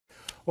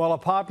Well, a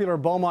popular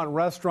Beaumont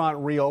restaurant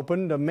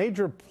reopened. A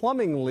major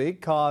plumbing leak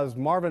caused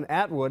Marvin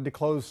Atwood to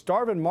close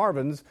Starvin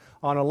Marvins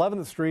on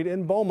 11th Street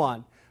in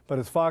Beaumont. But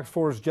as Fox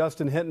 4's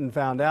Justin Hinton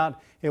found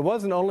out, it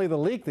wasn't only the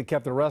leak that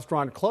kept the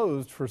restaurant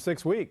closed for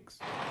 6 weeks.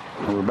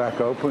 We're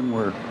back open.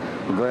 We're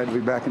glad to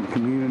be back in the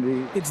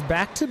community. It's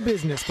back to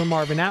business for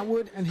Marvin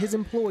Atwood and his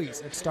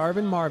employees at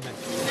Starvin Marvin,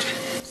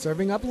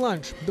 serving up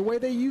lunch the way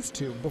they used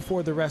to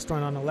before the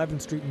restaurant on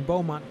 11th Street in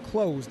Beaumont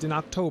closed in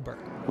October.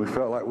 We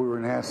felt like we were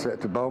an asset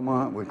to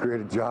Beaumont. We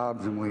created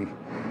jobs, and we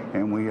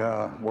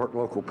work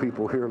local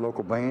people here,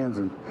 local bands,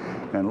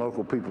 and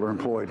local people are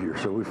employed here.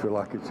 So we feel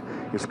like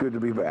it's good to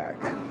be back.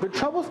 The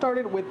trouble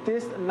started with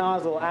this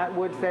nozzle.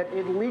 Atwood said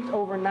it leaked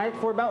overnight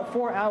for about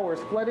 4 hours,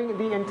 flooding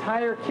the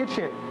entire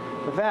kitchen.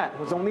 But that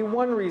was only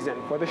one reason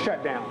for the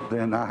shutdown.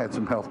 Then I had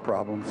some health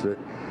problems that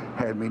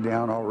had me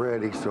down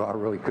already, so I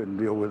really couldn't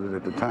deal with it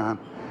at the time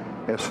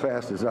as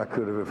fast as I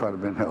could have if I'd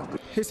have been healthy.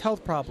 His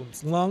health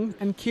problems, lung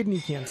and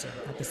kidney cancer.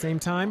 At the same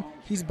time,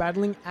 he's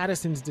battling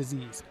Addisons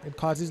disease. It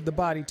causes the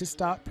body to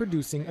stop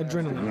producing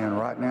adrenaline. And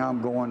right now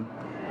I'm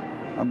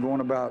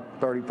going about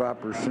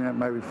 35%,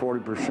 maybe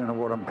 40% of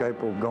what I'm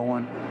capable of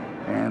going.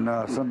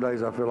 And some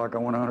days I feel like I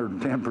went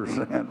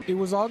 110%. It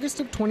was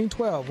August of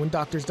 2012 when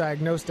doctors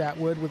diagnosed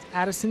Atwood with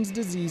Addison's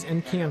disease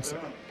and cancer.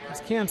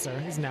 His cancer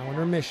is now in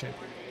remission.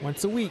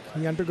 Once a week,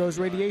 he undergoes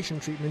radiation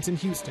treatments in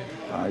Houston.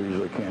 I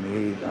usually can't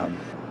eat. I'm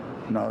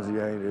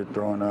nauseated,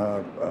 throwing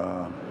up,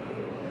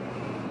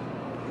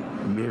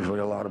 usually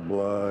a lot of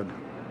blood.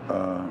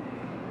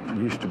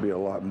 Used to be a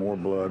lot more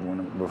blood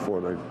before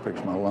they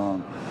fixed my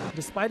lung.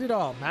 Despite it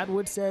all,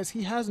 Atwood says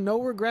he has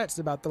no regrets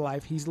about the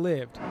life he's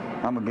lived.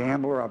 I'm a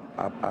gambler.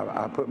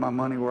 I put my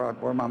money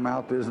where my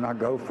mouth is, and I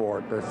go for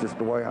it. That's just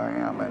the way I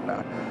am, and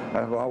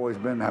I've always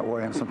been that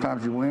way. And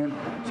sometimes you win,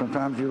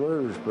 sometimes you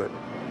lose, but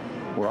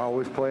we're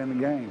always playing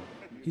the game.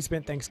 He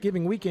spent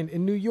Thanksgiving weekend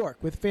in New York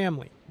with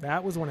family.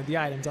 That was one of the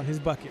items on his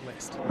bucket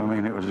list. I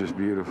mean, it was just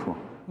beautiful.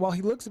 While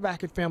he looks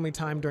back at family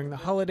time during the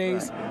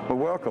holidays, well,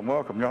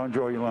 welcome. Y'all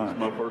enjoy your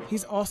lunch.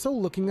 He's also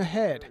looking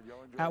ahead.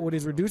 Atwood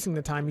is reducing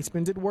the time he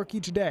spends at work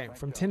each day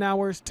from 10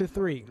 hours to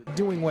 3,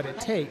 doing what it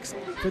takes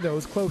for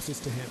those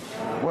closest to him.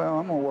 Well,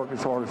 I'm going to work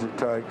as hard as it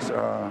takes.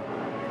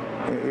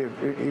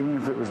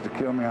 Even if it was to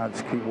kill me, I'd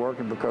just keep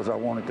working because I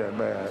want it that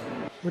bad.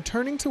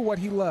 Returning to what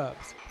he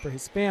loves for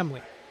his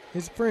family,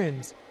 his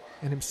friends,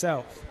 and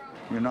himself.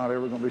 You're not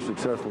ever going to be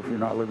successful if you're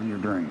not living your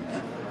dreams.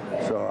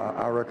 So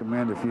I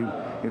recommend if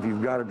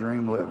you've got a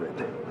dream, live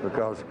it,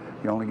 because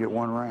you only get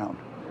one round,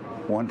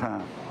 one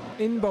time.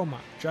 In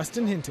Beaumont,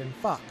 Justin Hinton,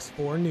 Fox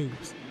 4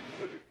 News.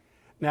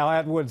 Now,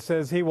 Atwood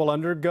says he will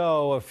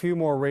undergo a few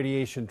more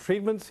radiation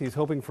treatments. He's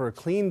hoping for a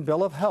clean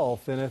bill of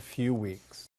health in a few weeks.